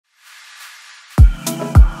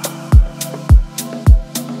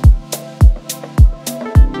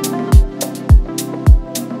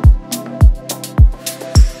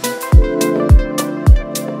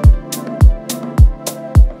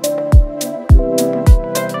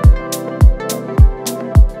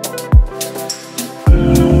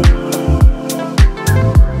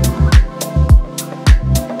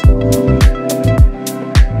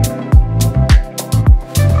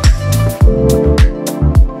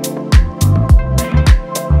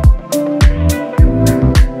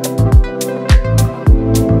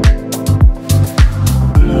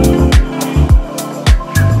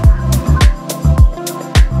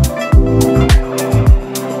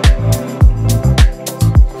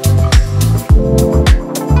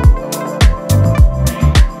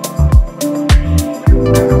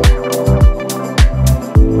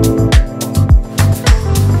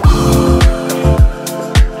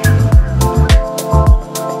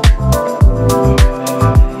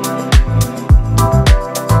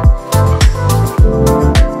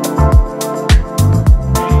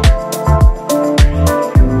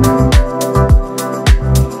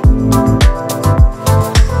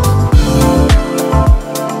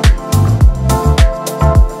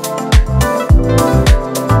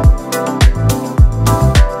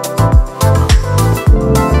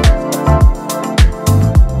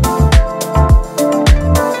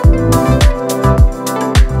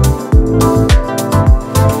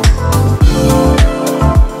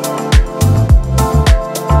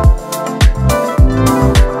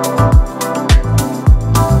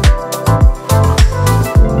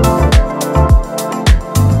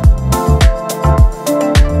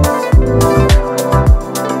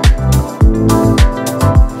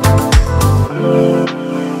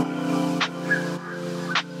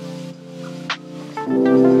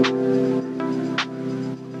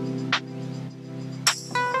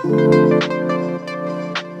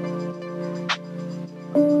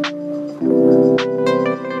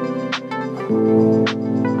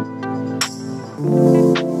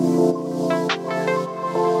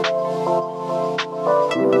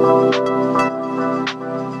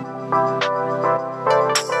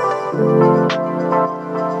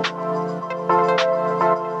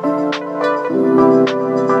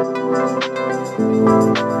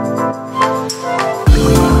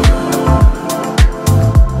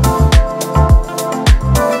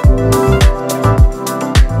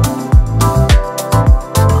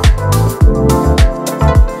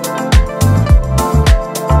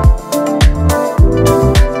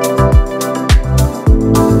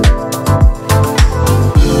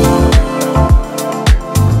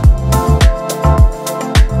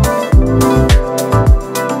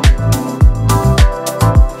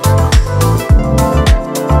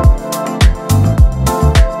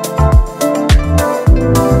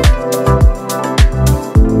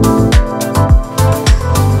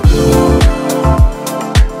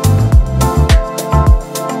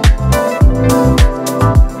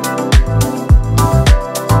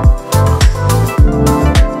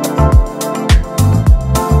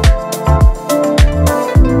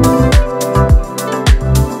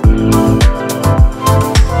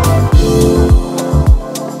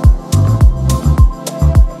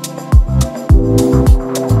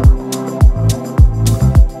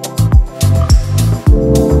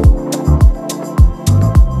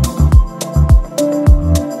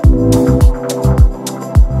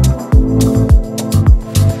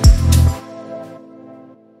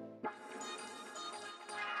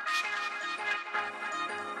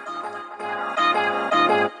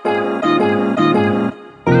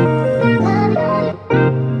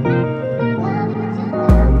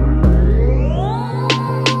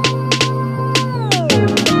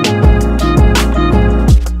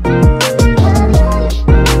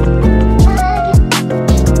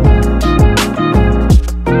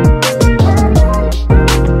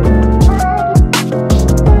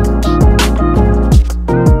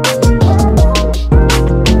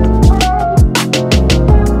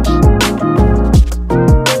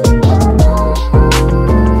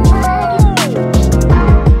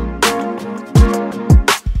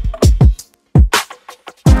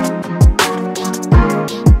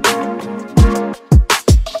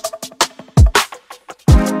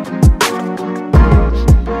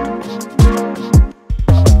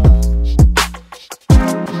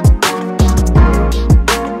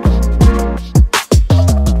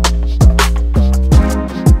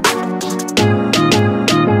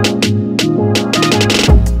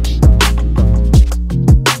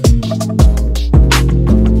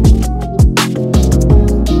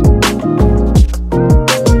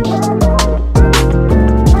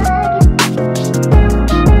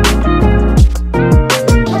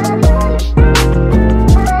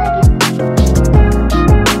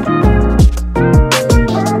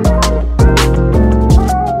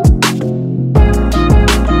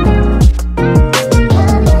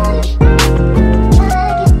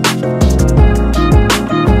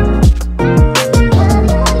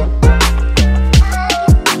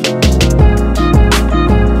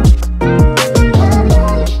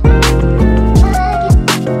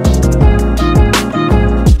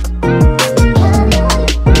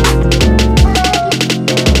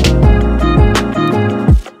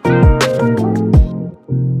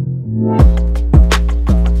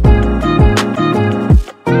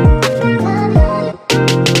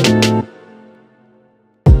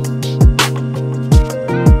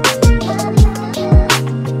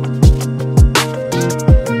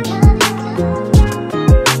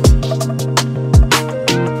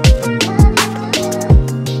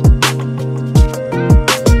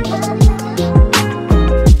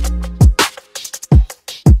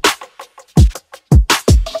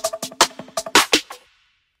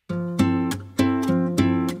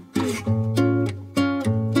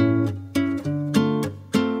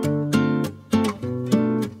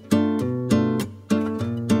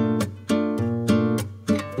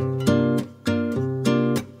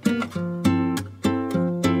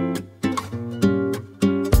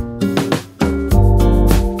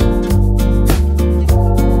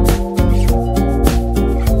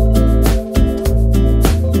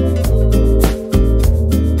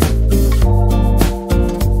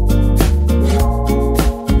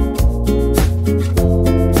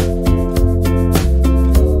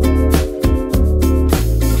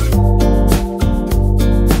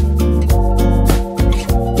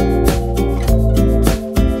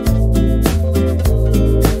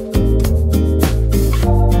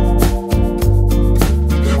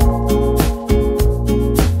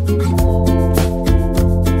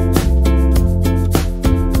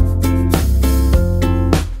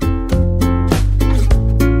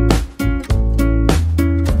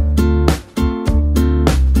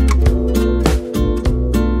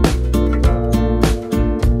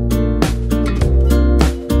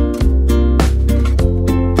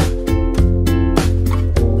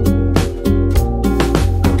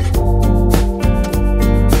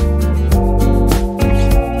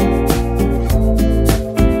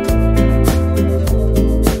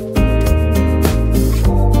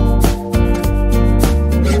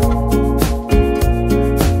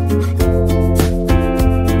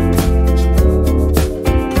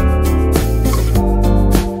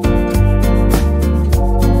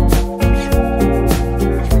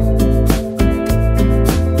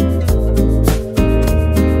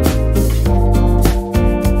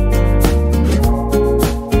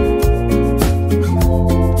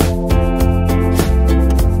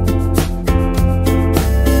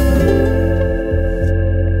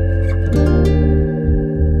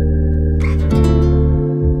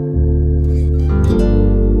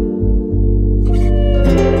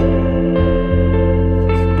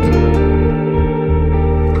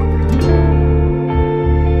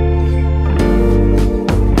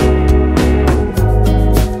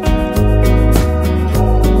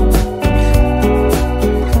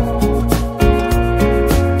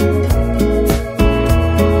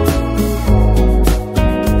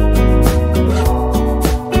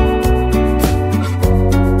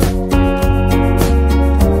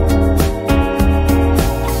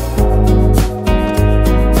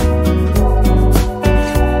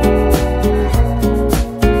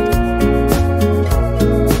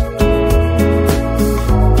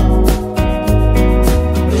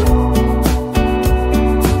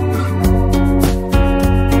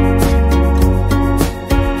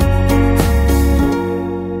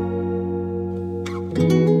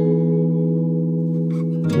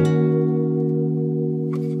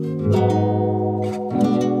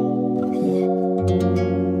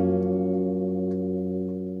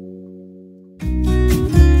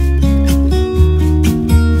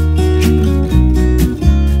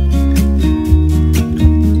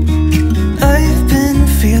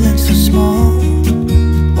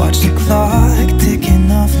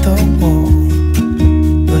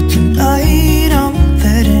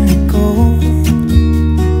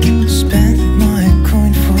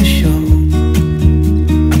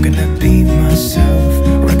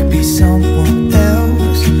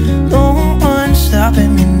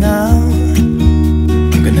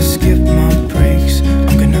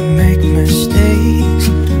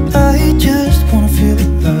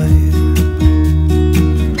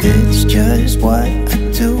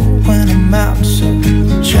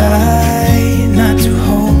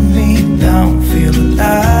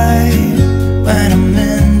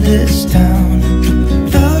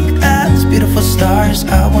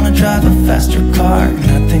drive a faster car.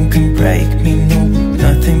 Nothing can break me, no,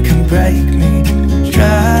 nothing can break me.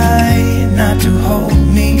 Try not to hold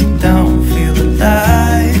me down. Feel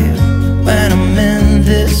alive when I'm in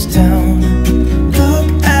this town.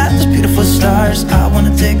 Look at those beautiful stars. I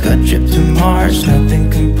wanna take a trip to Mars. Nothing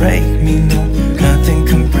can break me, no, nothing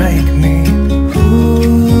can break me.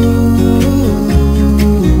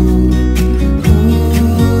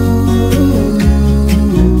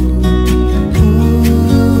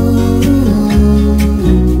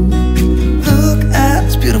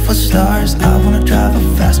 Stars, I wanna drive a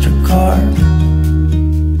faster car.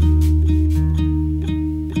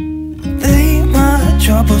 Lay my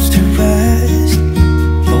troubles to rest.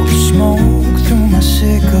 Blow the smoke through my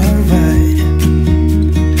cigarette.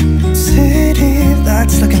 City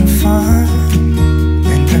lights looking fine,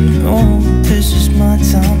 and I know this is my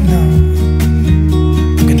time now.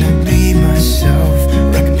 I'm gonna be myself,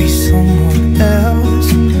 or I could be someone else.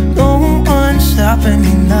 No one's stopping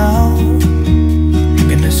me now.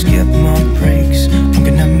 Skip my breaks, I'm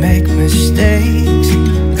gonna make mistakes.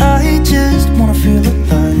 I just wanna feel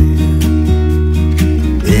alive.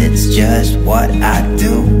 It's just what I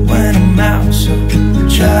do when I'm out. So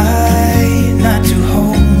try not to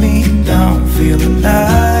hold me down. Feel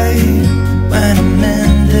alive when I'm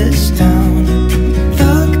in this town.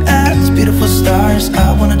 Look at these beautiful stars.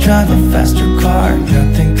 I wanna drive a faster car.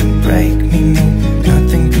 Nothing can break me, no,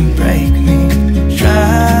 nothing can break me.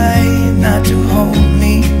 Try not to hold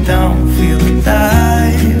me down. Feel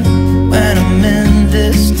alive when I'm in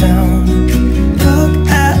this town. Look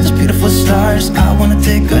at those beautiful stars. I wanna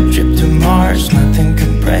take a trip to Mars. Nothing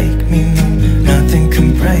can break me, no, nothing can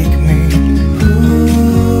break me.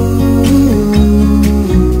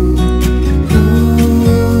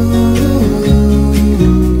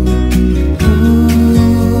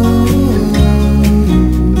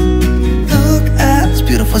 Look at those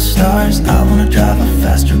beautiful stars. I wanna drive a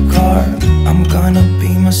faster car. I'm gonna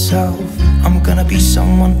be myself, I'm gonna be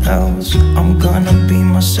someone else. I'm gonna be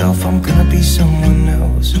myself, I'm gonna be someone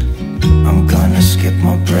else. I'm gonna skip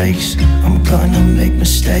my breaks, I'm gonna make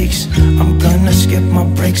mistakes. I'm gonna skip my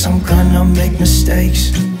breaks, I'm gonna make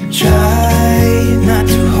mistakes. Try not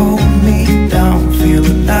to hold me down, feel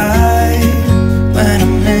alive